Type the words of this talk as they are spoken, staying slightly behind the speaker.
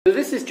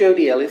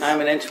Jody Ellis.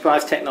 I'm an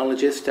enterprise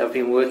technologist. I've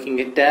been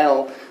working at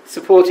Dell,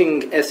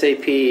 supporting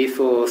SAP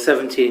for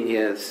 17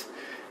 years.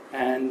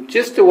 And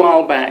just a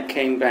while back,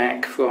 came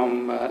back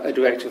from a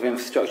director of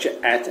infrastructure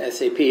at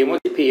SAP. And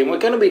we're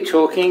going to be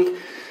talking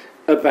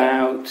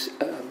about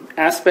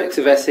aspects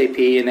of SAP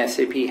and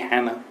SAP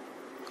HANA.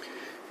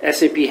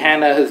 SAP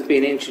HANA has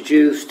been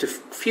introduced a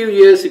few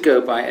years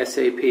ago by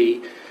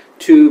SAP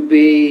to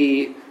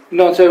be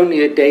not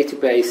only a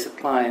database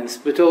appliance,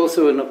 but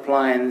also an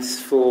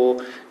appliance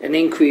for an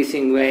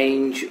increasing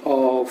range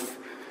of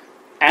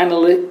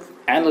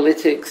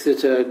analytics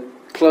that are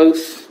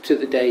close to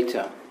the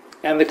data.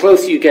 And the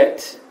closer you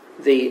get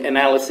the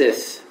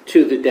analysis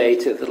to the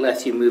data, the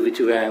less you move it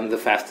around, the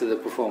faster the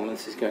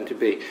performance is going to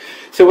be.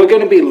 So we're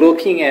going to be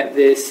looking at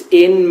this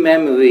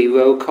in-memory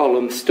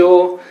row-column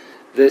store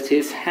that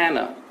is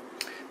HANA.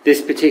 This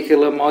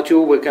particular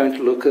module, we're going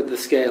to look at the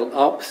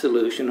scale-up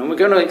solution, and we're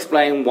going to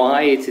explain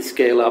why it is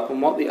scale-up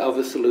and what the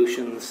other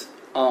solutions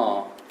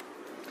are.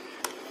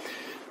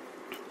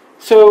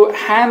 So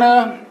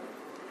HANA,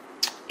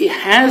 it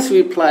has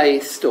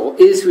replaced or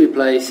is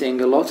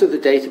replacing a lot of the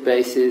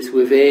databases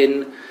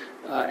within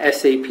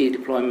SAP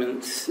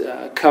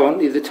deployments.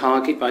 Currently, the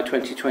target by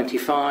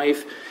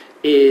 2025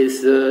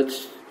 is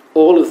that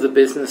all of the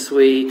business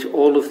suite,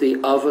 all of the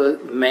other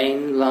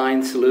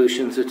mainline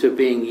solutions that are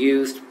being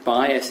used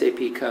by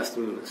SAP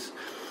customers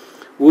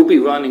will be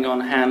running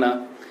on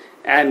HANA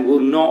and will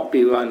not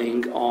be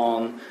running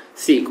on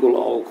SQL,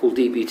 Oracle,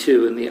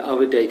 DB2 and the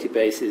other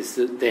databases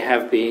that they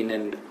have been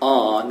and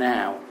are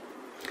now.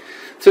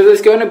 So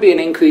there's going to be an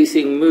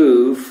increasing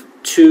move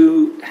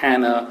to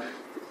HANA,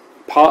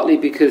 partly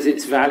because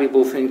it's a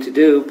valuable thing to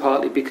do,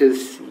 partly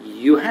because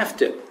you have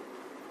to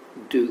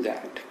do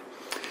that.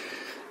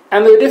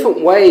 And there are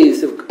different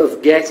ways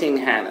of getting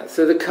HANA.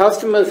 So the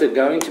customers are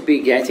going to be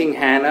getting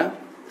HANA.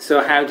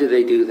 So how do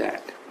they do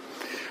that?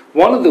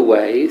 One of the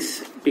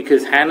ways,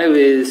 because HANA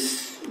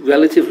is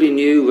relatively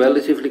new,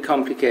 relatively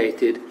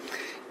complicated,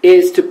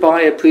 is to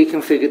buy a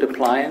pre-configured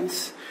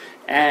appliance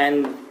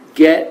and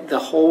get the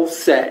whole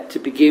set to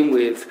begin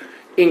with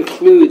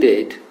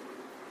included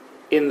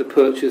in the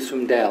purchase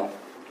from Dell.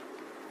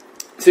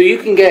 So you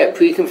can get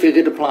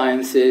pre-configured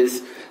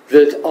appliances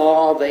that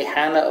are the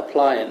HANA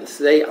appliance.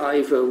 They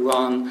either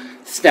run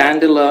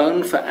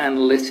standalone for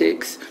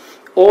analytics,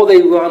 or they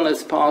run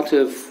as part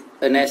of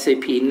an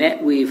SAP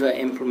NetWeaver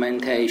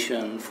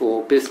implementation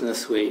for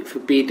Business Suite, for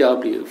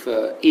BW,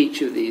 for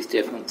each of these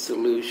different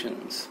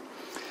solutions.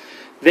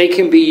 They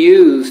can be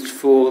used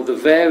for the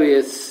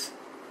various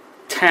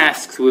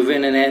tasks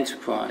within an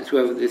enterprise,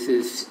 whether this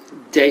is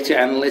data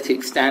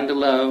analytics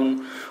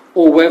standalone,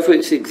 or whether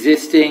it's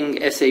existing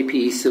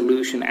SAP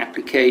solution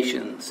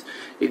applications,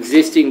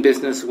 existing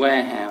business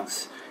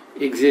warehouse,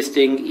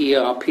 existing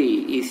ERP,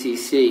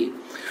 ECC,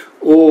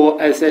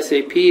 or as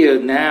SAP are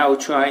now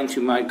trying to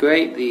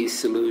migrate these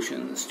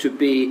solutions to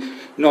be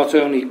not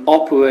only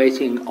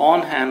operating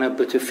on HANA,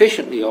 but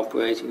efficiently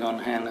operating on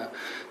HANA,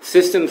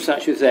 systems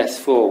such as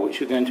S4,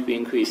 which are going to be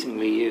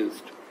increasingly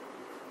used.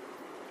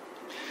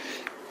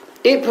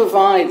 It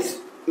provides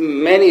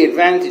many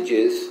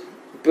advantages,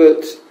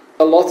 but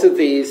a lot of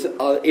these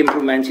are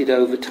implemented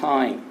over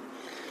time.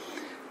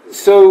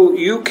 So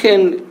you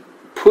can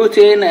put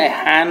in a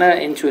HANA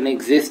into an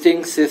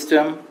existing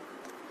system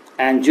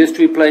and just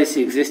replace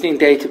the existing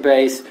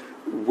database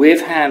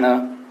with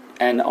HANA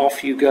and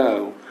off you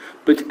go.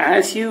 But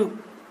as you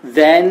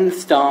then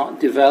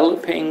start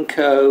developing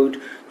code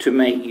to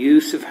make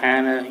use of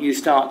HANA, you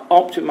start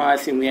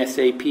optimizing the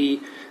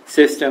SAP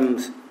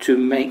systems to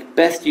make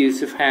best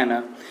use of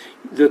HANA.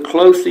 The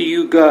closer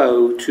you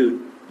go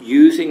to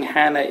using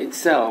HANA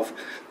itself,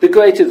 the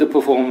greater the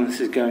performance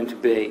is going to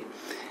be.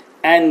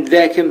 And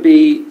there can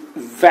be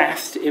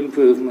vast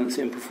improvements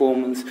in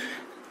performance.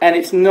 And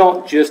it's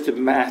not just a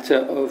matter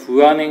of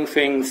running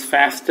things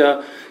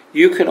faster.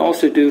 You can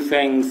also do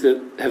things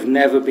that have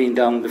never been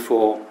done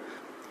before.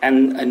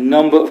 And a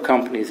number of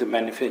companies are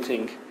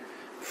benefiting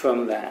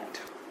from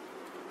that.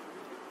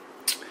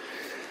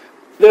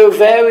 There are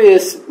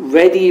various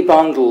ready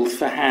bundles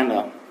for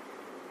HANA.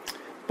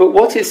 But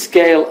what is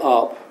scale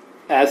up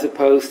as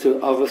opposed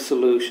to other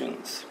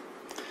solutions?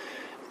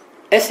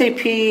 SAP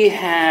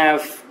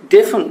have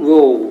different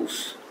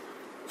rules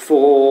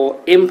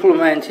for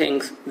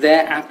implementing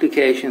their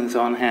applications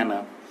on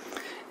HANA.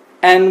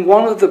 And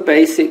one of the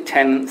basic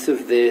tenets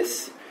of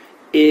this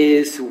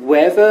is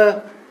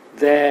whether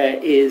there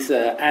is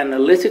an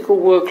analytical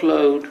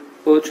workload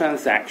or a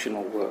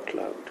transactional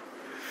workload.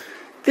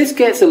 This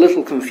gets a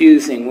little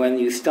confusing when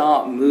you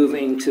start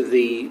moving to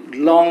the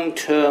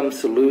long-term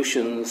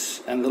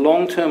solutions and the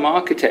long-term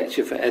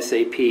architecture for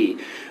SAP,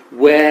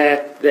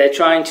 where they're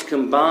trying to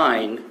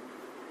combine,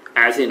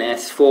 as in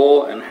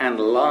S4 and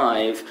HANA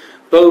Live,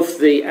 both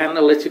the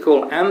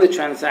analytical and the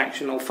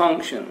transactional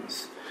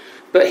functions.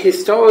 But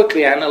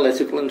historically,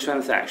 analytical and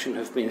transaction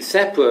have been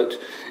separate,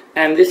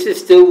 and this is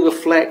still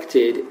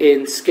reflected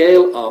in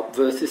scale up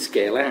versus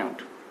scale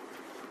out.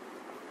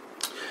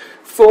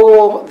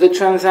 For the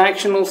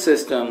transactional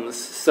systems,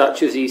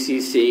 such as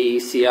ECC,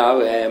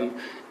 CRM,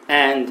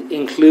 and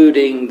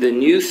including the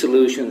new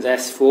solutions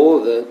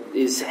S4 that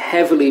is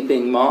heavily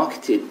being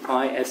marketed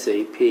by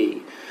SAP,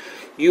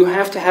 you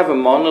have to have a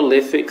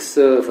monolithic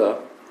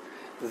server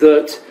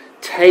that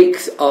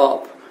takes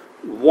up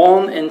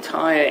one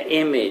entire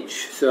image.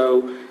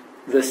 So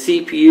the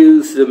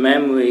CPUs, the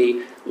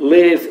memory,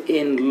 live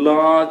in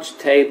large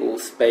table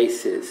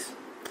spaces.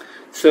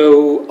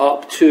 So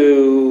up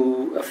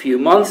to a few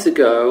months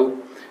ago,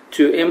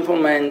 to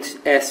implement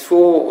S4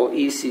 or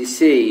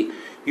ECC,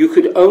 you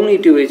could only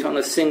do it on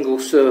a single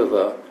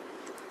server.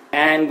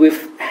 And with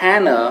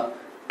HANA,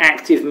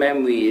 active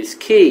memory is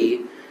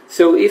key.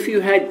 So if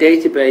you had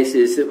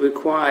databases that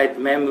required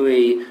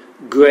memory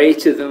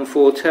greater than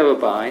 4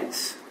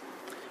 terabytes,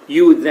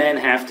 you would then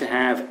have to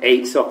have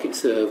 8-socket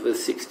servers,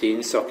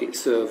 16-socket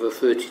server,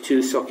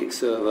 32-socket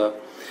server,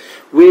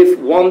 with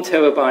 1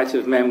 terabyte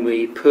of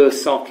memory per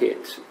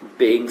socket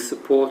being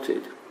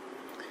supported.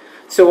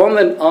 So on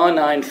the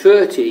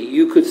R930,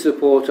 you could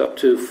support up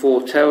to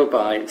 4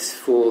 terabytes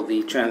for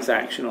the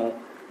transactional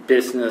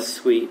business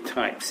suite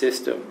type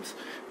systems.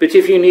 But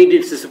if you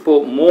needed to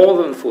support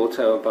more than 4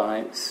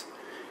 terabytes,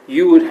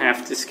 you would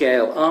have to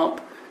scale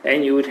up,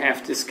 and you would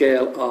have to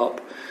scale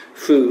up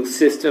through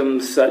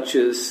systems such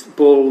as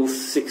Bull's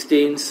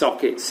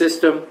 16-socket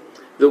system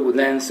that would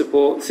then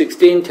support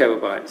 16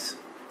 terabytes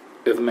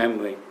of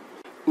memory.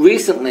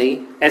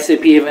 Recently,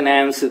 SAP have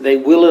announced that they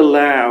will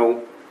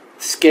allow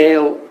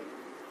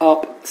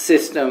scale-up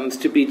systems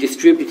to be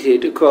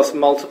distributed across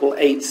multiple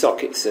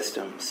 8-socket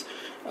systems.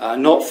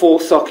 Not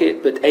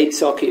 4-socket, but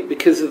 8-socket,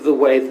 because of the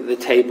way that the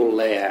table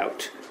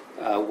layout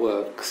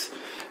works.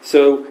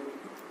 So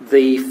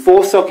the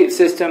 4-socket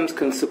systems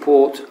can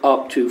support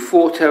up to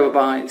 4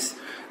 terabytes.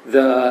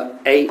 The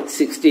 8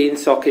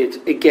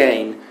 16-socket,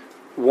 again,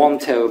 1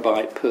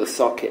 terabyte per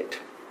socket.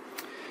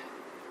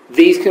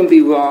 These can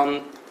be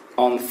run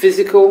on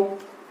physical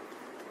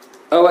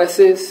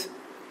OSs,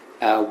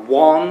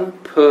 1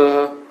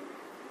 per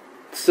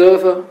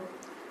server.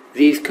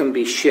 These can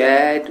be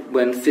shared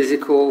when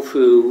physical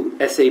through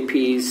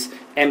SAP's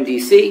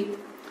MDC,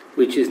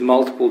 which is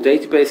multiple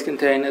database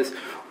containers,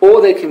 or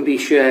they can be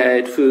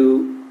shared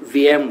through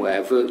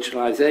VMware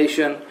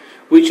virtualization,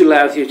 which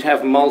allows you to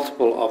have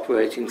multiple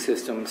operating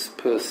systems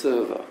per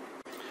server.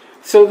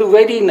 So the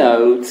Ready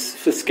Nodes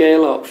for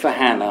Scale Up for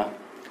HANA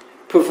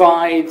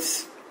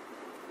provides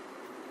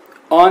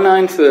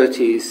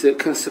R930s that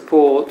can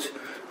support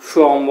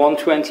from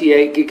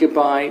 128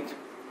 gigabyte.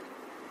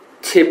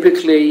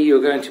 Typically,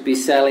 you're going to be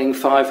selling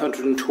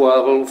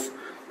 512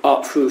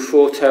 up through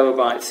 4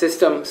 terabyte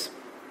systems.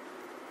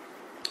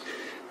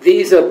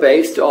 These are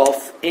based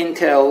off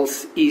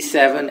Intel's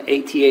i7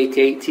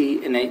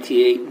 8880 and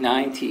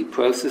 8890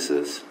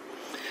 processors.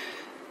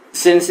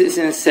 Since its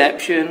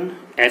inception,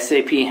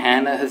 SAP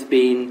HANA has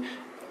been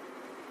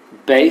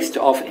based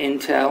off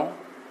Intel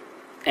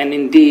and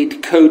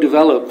indeed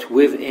co-developed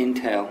with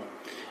Intel.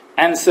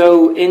 And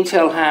so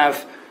Intel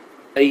have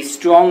a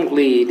strong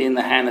lead in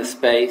the HANA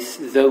space,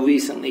 though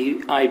recently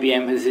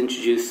IBM has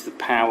introduced the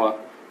Power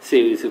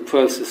series of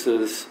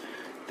processors.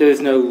 There is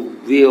no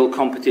real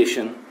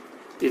competition.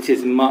 It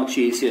is much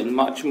easier and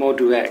much more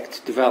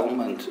direct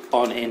development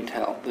on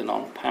Intel than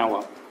on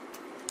Power.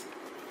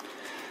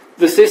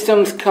 The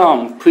systems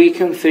come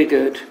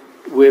pre-configured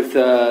with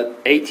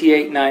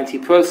 8890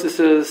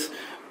 processors,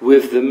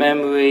 with the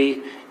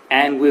memory,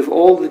 and with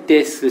all the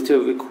disks that are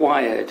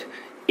required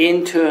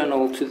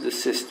internal to the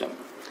system.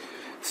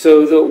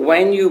 So that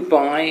when you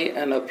buy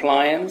an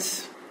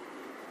appliance,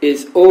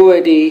 it's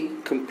already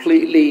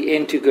completely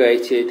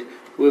integrated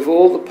with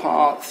all the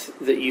parts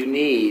that you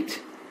need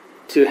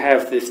to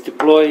have this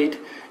deployed,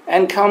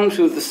 and comes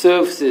with the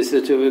services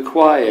that are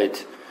required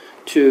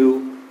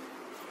to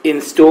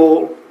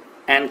install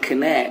and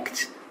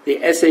connect the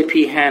SAP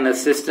HANA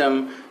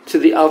system to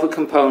the other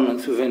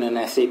components within an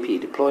SAP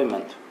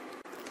deployment.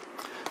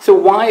 So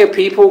why are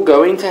people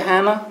going to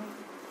HANA?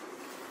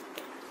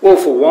 Well,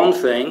 for one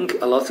thing,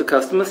 a lot of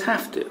customers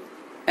have to,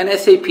 and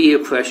SAP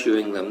are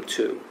pressuring them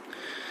too.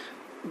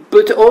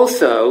 But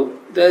also,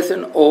 there's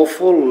an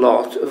awful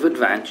lot of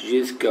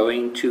advantages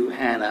going to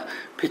HANA,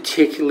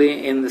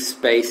 particularly in the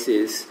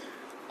spaces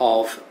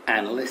of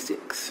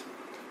analytics.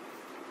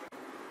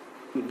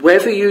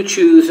 Whether you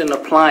choose an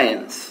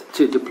appliance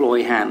to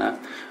deploy HANA,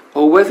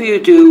 or whether you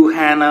do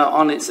HANA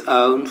on its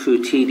own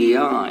through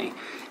TDI,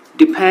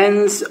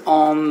 depends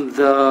on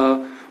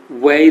the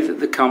way that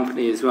the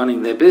company is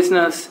running their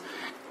business,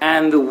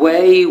 and the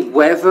way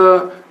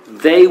whether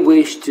they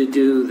wish to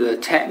do the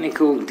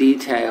technical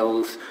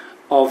details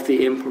of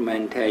the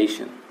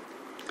implementation.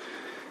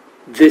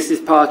 This is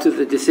part of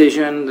the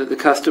decision that the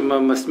customer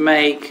must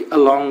make,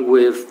 along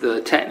with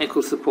the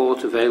technical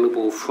support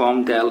available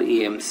from Dell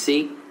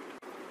EMC.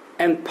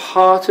 And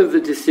part of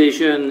the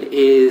decision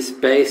is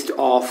based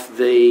off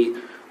the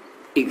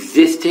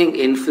existing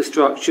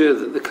infrastructure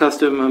that the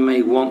customer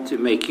may want to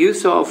make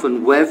use of,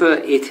 and whether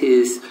it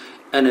is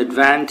an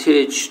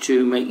advantage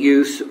to make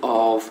use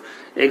of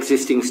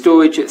existing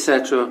storage,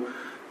 etc.,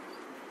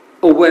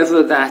 or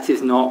whether that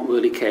is not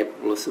really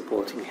capable of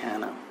supporting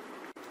HANA.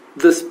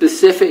 the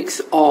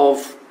specifics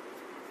of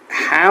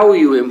how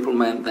you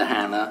implement the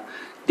HANA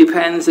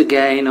depends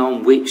again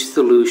on which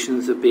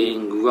solutions are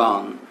being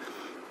run.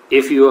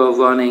 If you are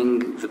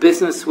running the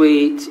business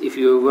suite, if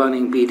you are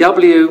running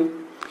BW,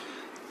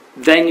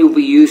 then you'll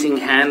be using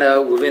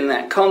HANA within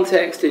that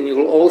context, and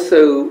you'll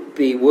also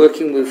be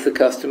working with the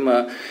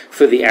customer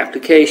for the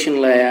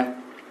application layer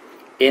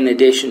in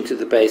addition to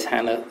the base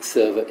HANA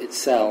server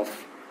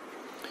itself.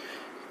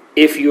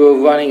 If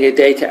you're running a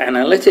data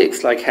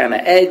analytics like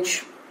HANA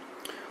Edge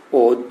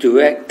or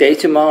direct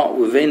data mart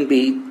within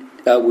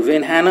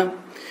HANA,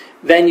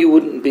 then you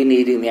wouldn't be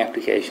needing the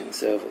application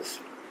servers.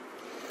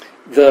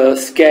 The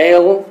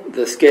scale up,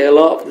 the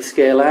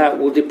scale out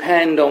will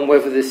depend on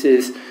whether this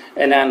is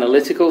an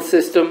analytical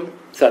system,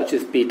 such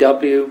as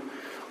BW,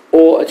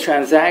 or a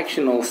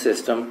transactional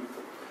system,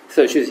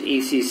 such as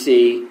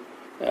ECC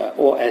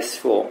or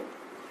S4.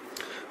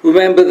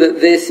 Remember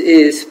that this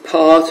is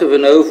part of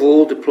an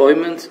overall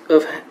deployment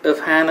of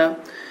HANA,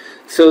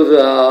 so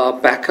the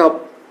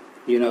backup,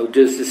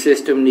 does the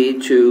system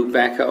need to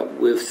back up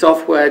with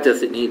software?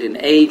 Does it need an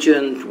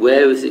agent?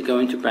 Where is it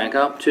going to back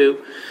up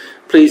to?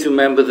 Please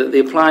remember that the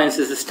appliance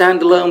is a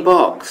standalone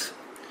box,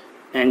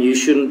 and you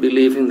shouldn't be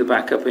leaving the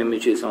backup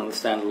images on the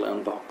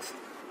standalone box.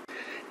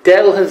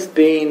 Dell has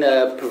been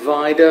a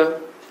provider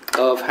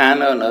of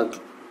HANA and a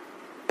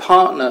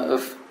partner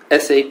of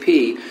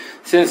SAP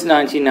since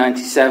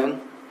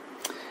 1997,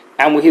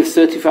 and we have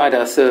certified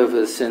our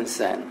servers since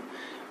then.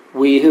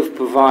 We have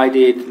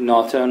provided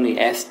not only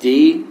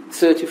SD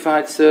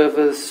certified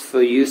servers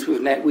for use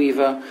with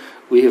NetWeaver,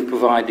 we have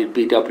provided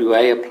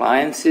BWA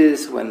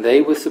appliances when they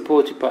were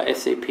supported by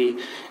SAP,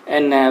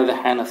 and now the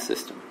HANA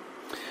system.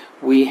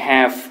 We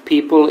have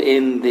people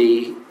in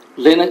the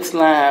Linux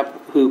lab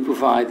who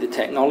provide the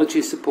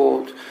technology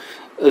support,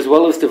 as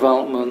well as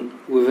development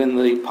within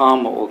the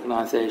Palmer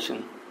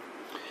organization.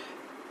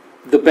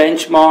 The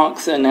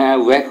benchmarks are now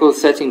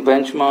record-setting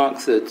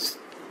benchmarks that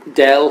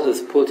Dell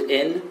has put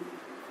in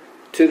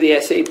to the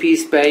SAP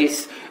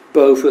space,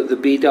 both at the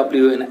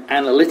BW and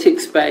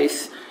analytics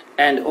space,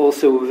 and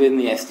also within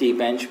the SD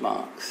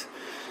benchmarks.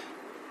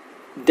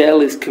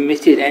 Dell is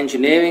committed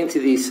engineering to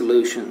these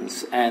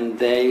solutions, and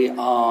they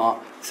are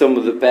some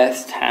of the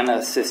best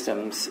HANA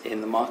systems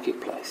in the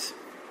marketplace.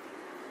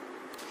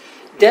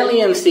 Dell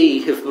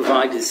EMC have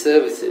provided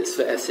services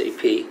for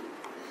SAP,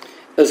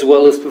 as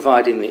well as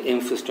providing the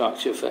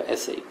infrastructure for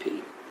SAP.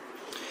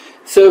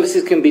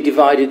 Services can be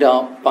divided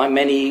up by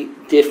many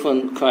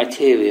different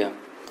criteria,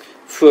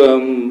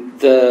 from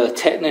the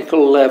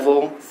technical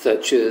level,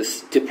 such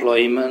as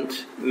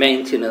deployment,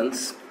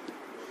 maintenance,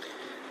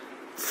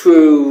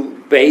 through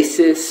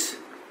basis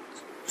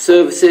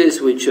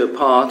services, which are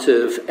part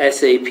of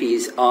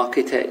SAP's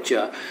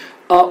architecture,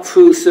 up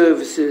through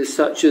services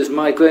such as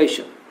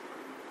migration,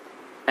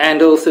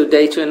 and also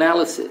data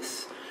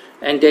analysis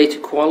and data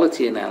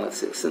quality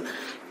analysis. And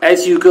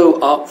as you go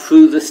up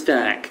through the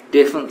stack,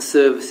 different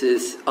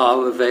services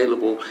are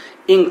available,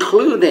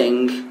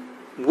 including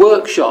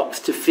workshops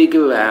to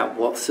figure out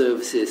what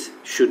services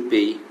should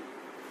be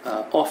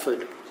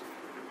offered.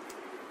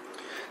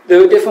 There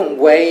are different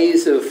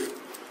ways of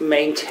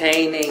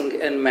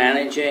maintaining and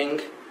managing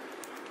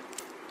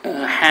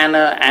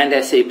HANA and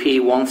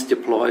SAP once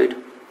deployed.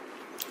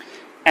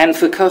 And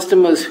for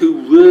customers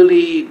who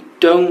really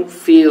don't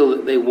feel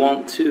that they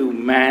want to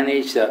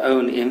manage their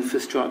own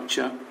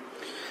infrastructure,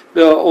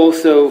 there are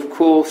also, of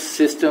course,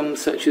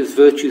 systems such as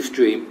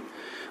VirtuStream,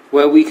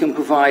 where we can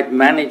provide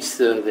managed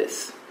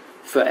service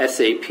for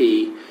SAP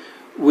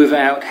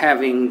without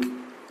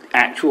having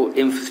actual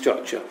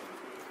infrastructure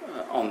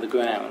on the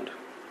ground.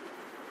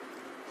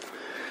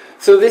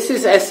 So this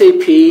is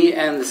SAP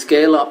and the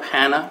Scale Up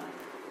HANA.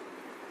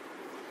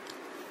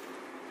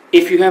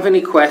 If you have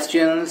any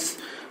questions,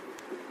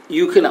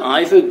 you can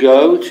either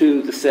go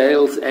to the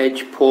Sales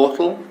Edge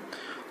portal,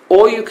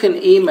 or you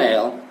can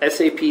email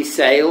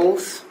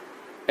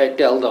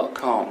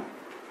sapsales@dell.com.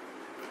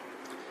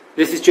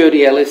 This is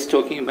Jody Ellis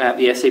talking about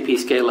the SAP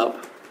Scale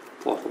Up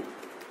portal.